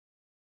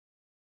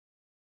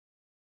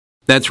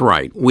That's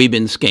right. We've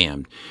been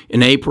scammed.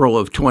 In April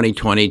of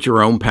 2020,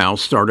 Jerome Powell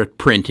started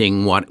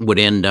printing what would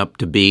end up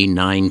to be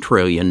 $9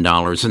 trillion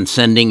and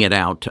sending it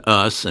out to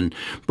us and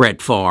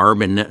Brett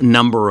Favre and a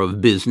number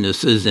of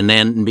businesses and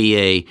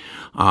NBA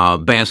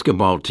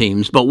basketball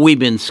teams. But we've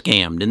been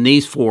scammed, and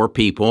these four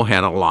people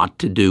had a lot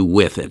to do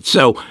with it.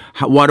 So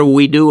what do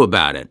we do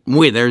about it?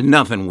 There's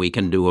nothing we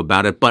can do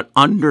about it but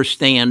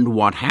understand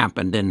what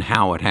happened and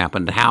how it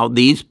happened, how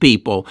these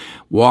people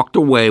walked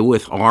away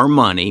with our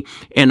money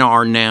and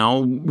are now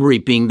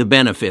reaping the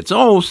benefits.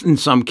 Oh, in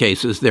some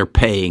cases, they're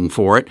paying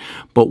for it,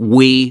 but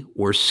we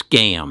were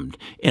scammed,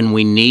 and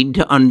we need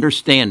to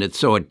understand it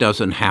so it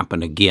doesn't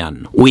happen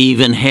again. We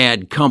even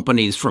had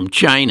companies from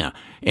China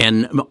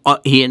and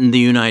in the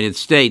United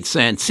States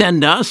saying,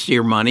 send us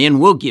your money and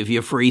we'll give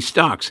you free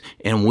stocks,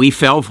 and we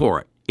fell for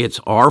it.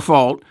 It's our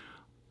fault.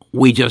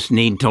 We just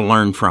need to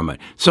learn from it.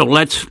 So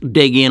let's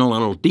dig in a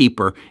little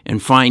deeper and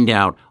find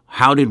out,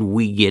 how did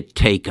we get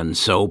taken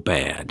so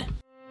bad?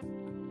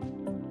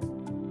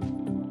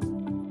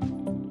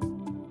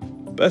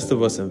 Best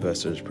of Us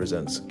Investors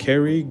presents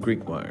Carrie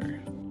Griegmeier.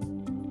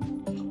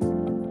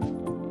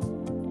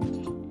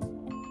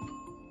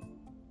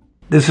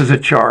 This is a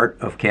chart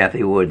of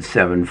Cathie Wood's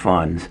 7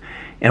 funds.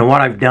 And what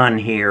I've done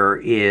here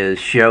is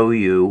show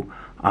you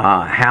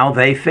how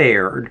they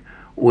fared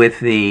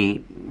with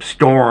the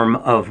storm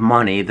of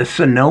money, the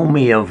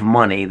tsunami of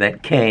money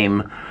that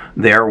came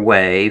their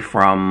way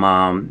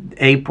from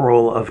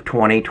April of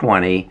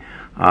 2020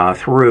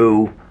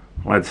 through,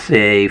 let's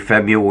say,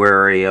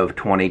 February of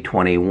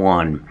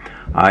 2021.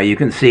 You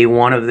can see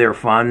one of their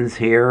funds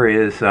here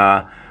is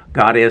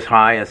got as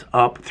high as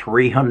up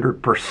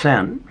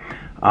 300%.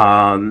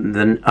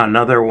 Then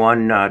another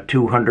one,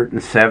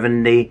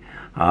 270,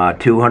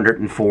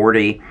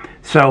 240.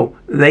 So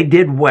they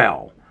did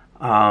well.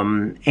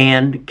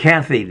 And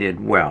Cathie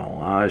did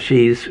well.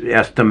 She's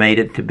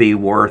estimated to be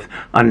worth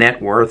a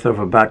net worth of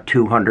about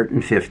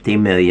 $250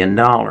 million.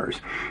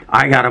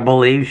 I got to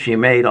believe she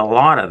made a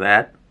lot of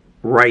that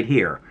right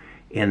here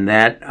in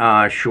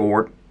that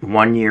short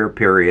 1-year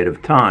period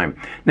of time.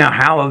 Now,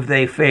 how have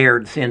they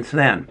fared since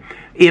then?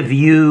 If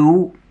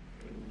you,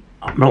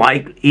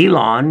 like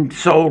Elon,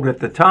 sold at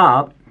the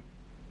top,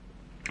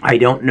 I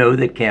don't know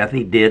that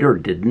Cathie did or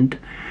didn't.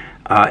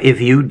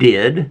 If you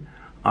did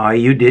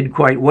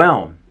quite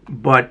well.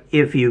 But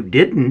if you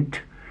didn't,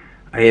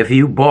 if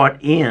you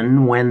bought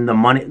in when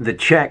the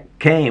check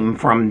came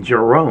from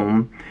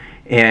Jerome,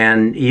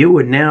 and you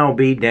would now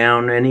be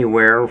down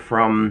anywhere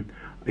from,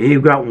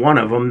 you've got one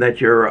of them that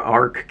your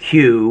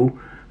ARKQ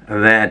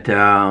that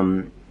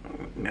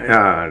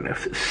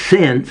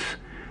since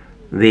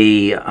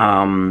the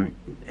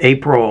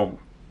April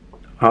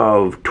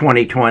of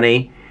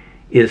 2020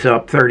 is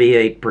up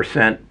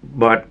 38%,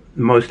 but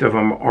most of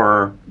them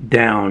are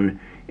down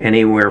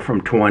anywhere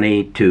from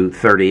 20 to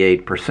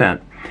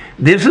 38%.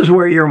 This is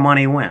where your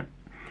money went.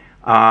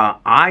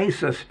 I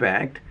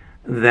suspect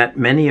that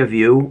many of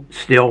you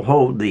still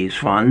hold these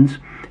funds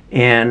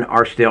and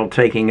are still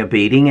taking a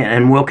beating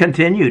and will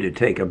continue to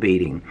take a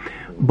beating.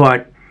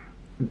 But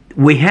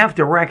we have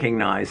to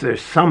recognize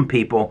there's some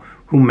people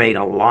who made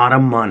a lot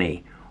of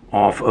money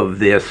off of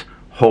this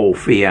whole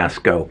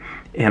fiasco.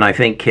 And I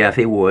think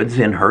Cathie Woods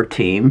and her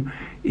team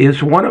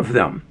is one of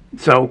them.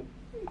 So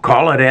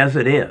call it as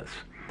it is.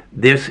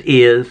 This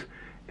is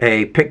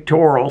a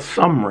pictorial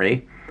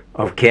summary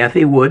of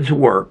Cathie Wood's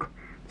work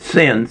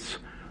since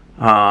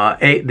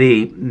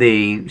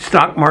the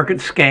stock market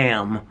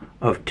scam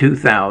of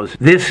 2000.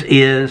 This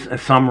is a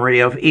summary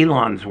of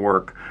Elon's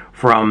work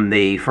from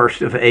the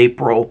 1st of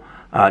April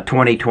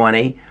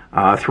 2020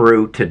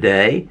 through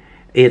today.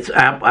 It's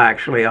up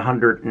actually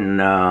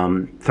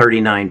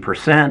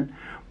 139%,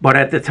 but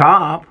at the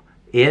top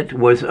it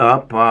was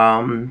up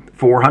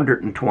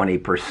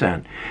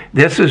 420%.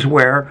 This is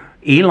where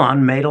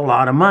Elon made a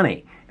lot of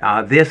money.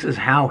 This is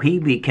how he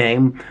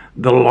became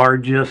the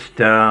largest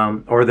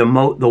or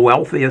the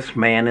wealthiest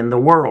man in the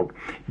world.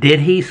 Did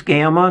he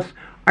scam us?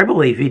 I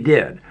believe he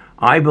did.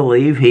 I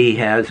believe he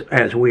has,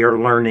 as we are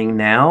learning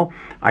now,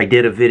 I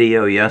did a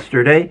video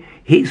yesterday,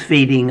 he's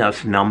feeding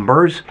us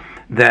numbers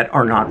that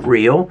are not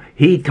real.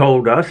 He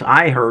told us,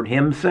 I heard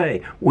him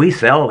say, we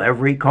sell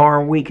every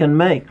car we can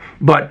make.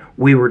 But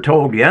we were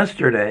told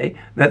yesterday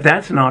that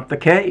that's not the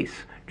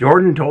case.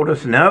 Jordan told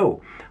us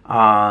no.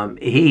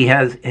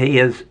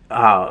 He's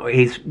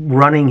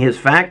running his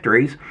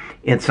factories,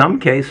 in some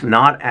case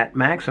not at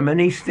maximum,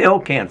 and he still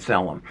can't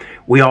sell them.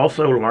 We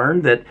also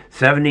learned that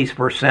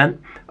 70%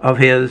 of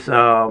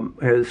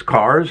his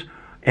cars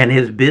and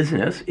his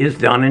business is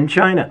done in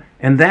China,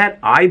 and that,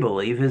 I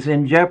believe, is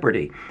in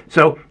jeopardy.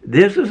 So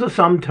this is a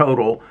sum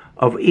total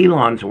of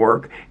Elon's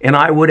work, and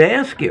I would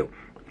ask you,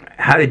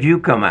 how did you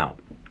come out?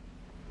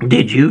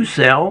 Did you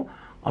sell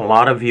a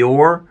lot of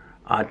your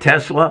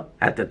Tesla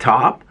at the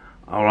top,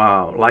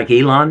 like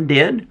Elon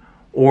did?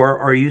 Or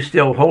are you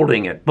still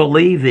holding it,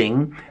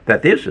 believing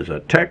that this is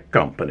a tech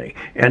company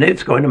and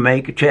it's going to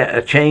make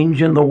a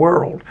change in the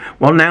world?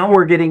 Well, now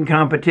we're getting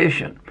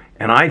competition.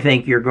 And I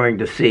think you're going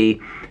to see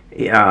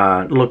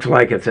Looks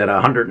like it's at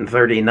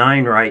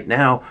 139 right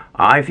now.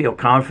 I feel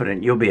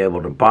confident you'll be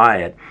able to buy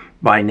it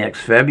by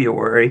next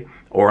February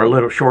or a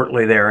little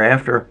shortly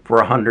thereafter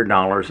for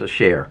 $100 a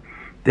share.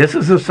 This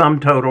is the sum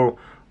total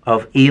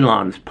of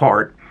Elon's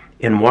part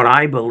in what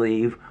I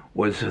believe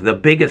was the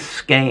biggest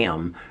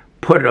scam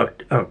put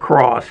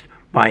across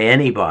by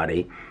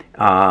anybody,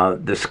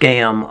 the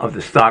scam of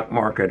the stock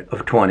market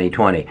of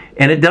 2020.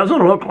 And it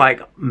doesn't look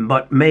like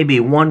but maybe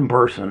one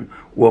person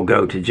will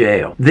go to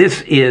jail.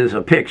 This is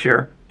a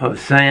picture of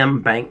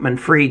Sam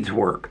Bankman-Fried's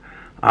work.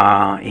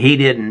 He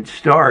didn't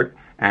start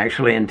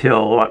actually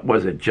until, what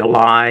was it,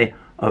 July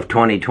of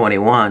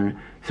 2021.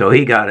 So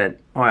he got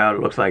it, well, it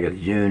looks like it's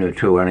June of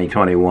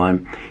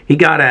 2021. He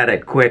got at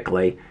it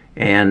quickly,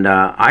 and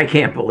I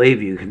can't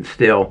believe you can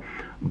still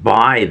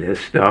buy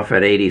this stuff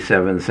at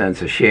 87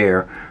 cents a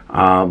share.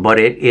 But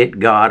it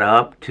got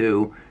up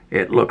to,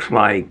 it looks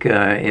like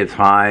its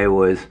high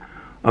was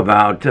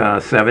about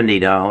 $70,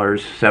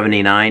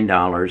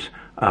 $79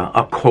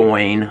 a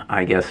coin,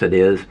 I guess it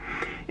is.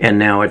 And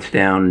now it's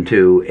down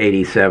to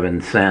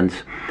 87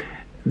 cents.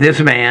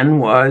 This man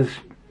was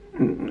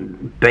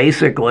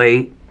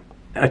basically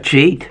a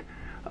cheat,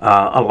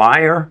 a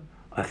liar,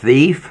 a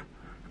thief,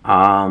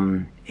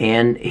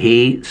 and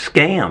he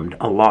scammed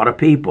a lot of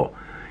people.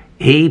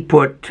 He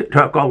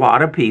took a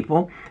lot of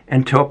people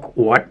and took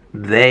what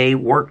they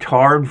worked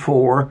hard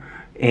for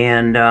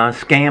and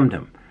scammed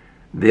them.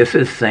 This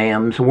is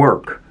Sam's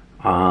work.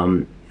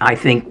 I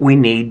think we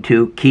need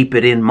to keep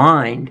it in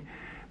mind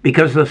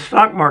because the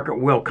stock market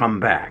will come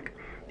back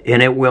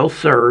and it will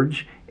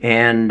surge,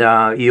 and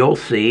you'll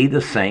see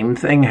the same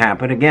thing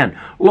happen again.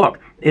 Look,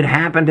 it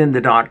happened in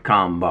the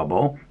dot-com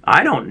bubble.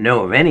 I don't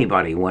know if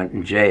anybody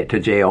went to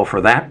jail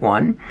for that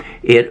one.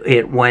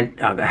 It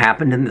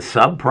happened in the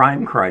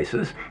subprime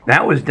crisis.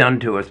 That was done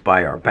to us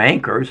by our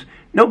bankers.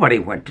 Nobody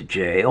went to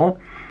jail,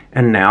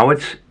 and now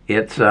it's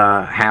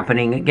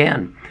happening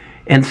again.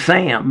 And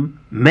Sam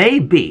may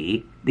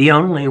be the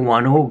only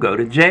one who will go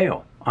to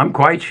jail. I'm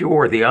quite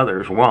sure the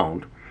others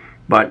won't.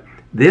 But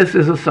this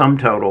is a sum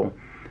total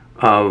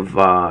of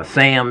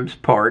Sam's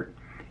part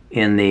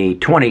in the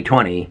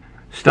 2020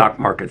 stock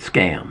market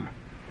scam.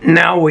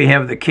 Now we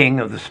have the king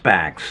of the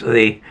SPACs,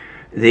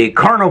 the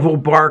carnival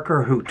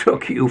barker who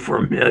took you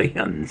for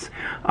millions.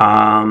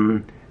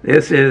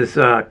 This is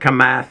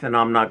Kamath, and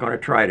I'm not going to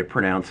try to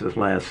pronounce his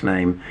last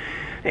name.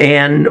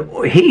 And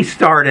he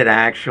started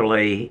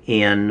actually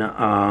in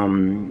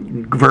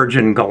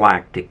Virgin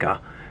Galactica,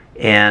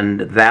 and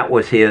that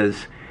was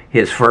his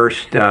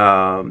first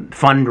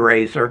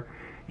fundraiser.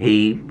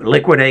 He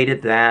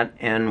liquidated that,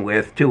 and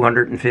with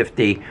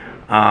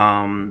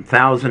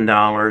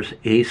 $250,000,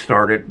 he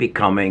started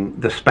becoming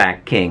the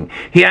SPAC king.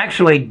 He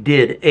actually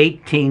did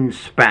 18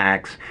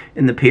 SPACs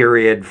in the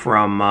period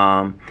from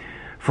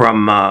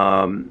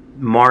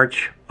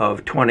March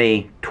of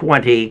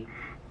 2020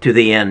 to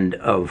the end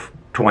of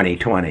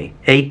 2020.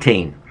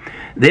 18.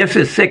 This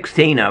is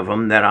 16 of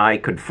them that I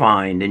could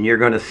find, and you're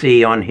going to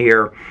see on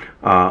here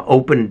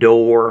Open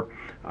Door.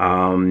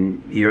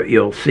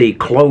 You'll see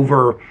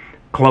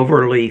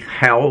Cloverleaf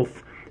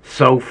Health,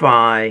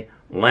 SoFi,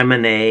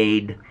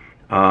 Lemonade,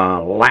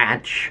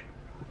 Latch.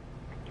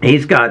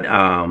 He's got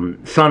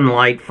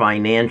Sunlight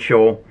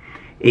Financial.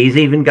 He's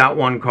even got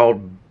one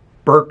called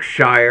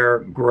Berkshire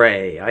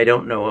Grey. I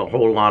don't know a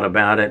whole lot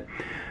about it,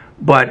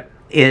 but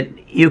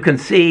you can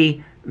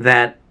see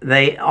that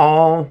they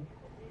all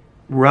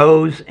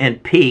rose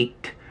and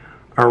peaked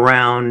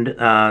around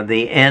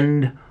the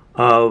end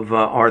of,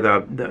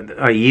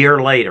 a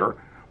year later,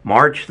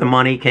 March. The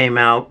money came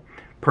out.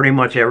 Pretty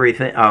much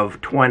everything of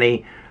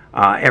 20.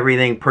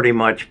 Everything pretty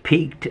much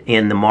peaked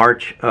in the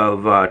March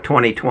of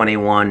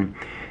 2021,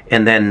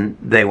 and then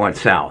they went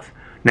south.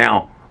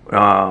 Now,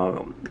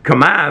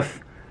 Kamath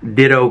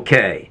did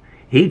okay.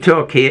 He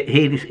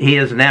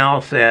has now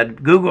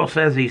said, Google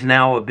says he's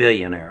now a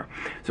billionaire.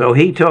 So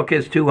he took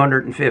his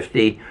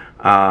 250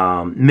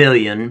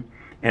 million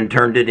and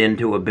turned it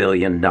into $1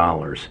 billion.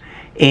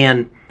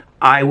 And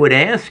I would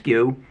ask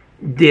you,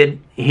 did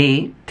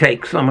he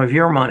take some of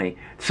your money?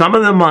 Some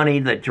of the money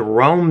that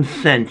Jerome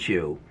sent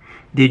you,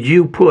 did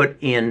you put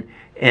in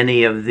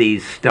any of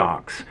these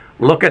stocks?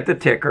 Look at the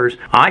tickers.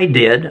 I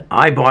did.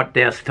 I bought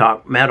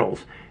Desktop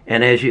Metals.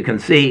 And as you can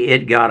see,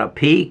 it got a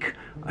peak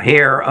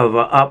here of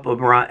up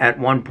at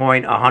one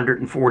point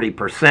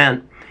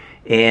 140%.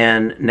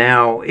 And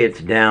now it's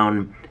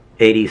down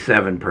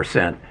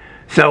 87%.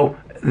 So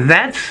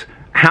that's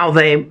how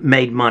they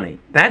made money.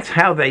 That's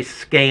how they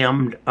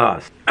scammed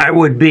us. I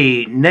would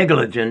be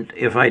negligent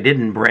if I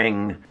didn't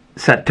bring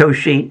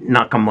Satoshi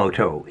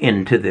Nakamoto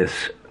into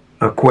this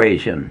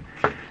equation.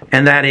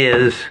 And that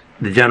is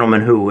the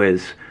gentleman who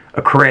is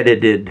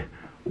accredited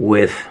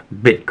with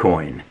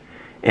Bitcoin.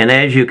 And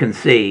as you can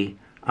see,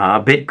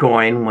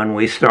 Bitcoin, when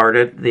we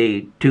started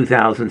the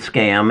 2000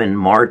 scam in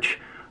March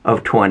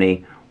of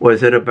 20,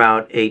 was at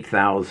about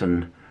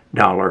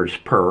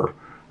 $8,000 per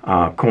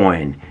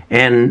coin.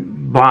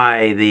 And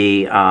by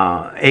the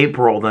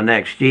April the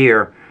next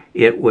year,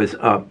 it was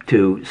up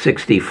to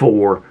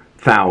 $64,000.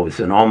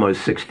 60,000,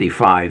 almost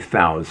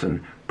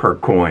 65,000 per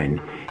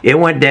coin. It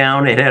went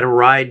down, it had a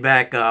ride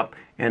back up,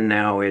 and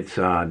now it's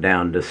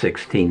down to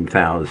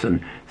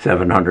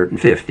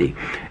 16,750.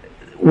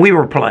 We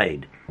were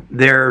played.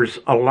 There's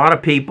a lot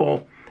of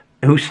people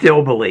who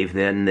still believe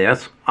in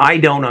this. I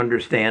don't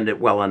understand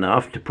it well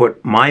enough to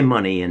put my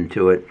money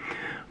into it,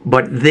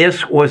 but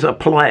this was a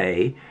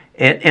play,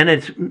 and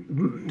it's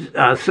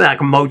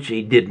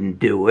Sakamoto didn't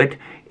do it.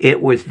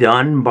 It was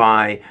done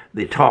by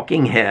the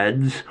talking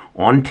heads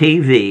on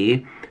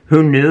TV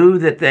who knew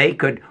that they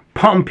could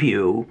pump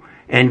you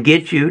and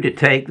get you to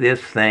take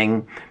this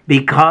thing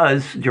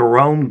because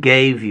Jerome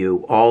gave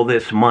you all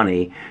this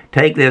money.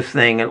 Take this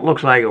thing, it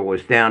looks like it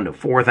was down to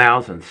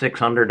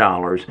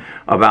 $4,600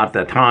 about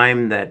the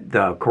time that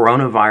the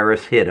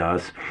coronavirus hit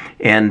us.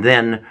 And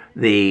then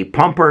the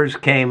pumpers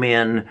came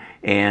in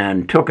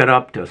and took it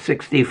up to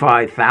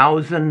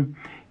 65,000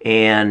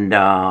 and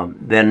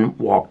then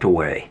walked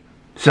away.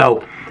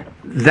 So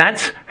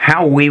that's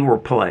how we were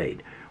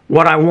played.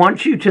 What I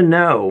want you to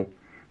know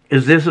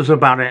is this is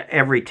about an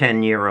every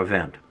 10-year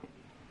event.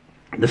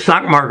 The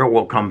stock market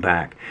will come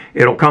back.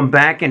 It'll come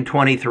back in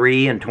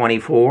 23 and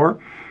 24,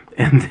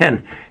 and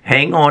then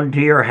hang on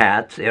to your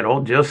hats.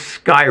 It'll just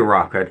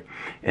skyrocket,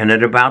 and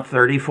at about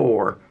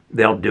 34,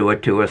 they'll do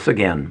it to us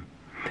again.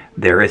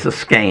 There is a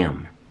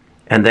scam,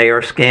 and they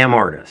are scam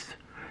artists,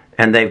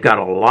 and they've got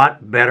a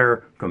lot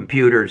better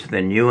computers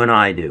than you and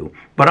I do.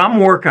 But I'm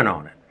working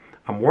on it.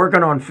 I'm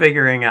working on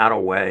figuring out a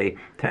way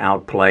to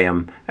outplay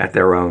them at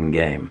their own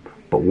game.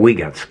 But we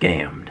got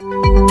scammed.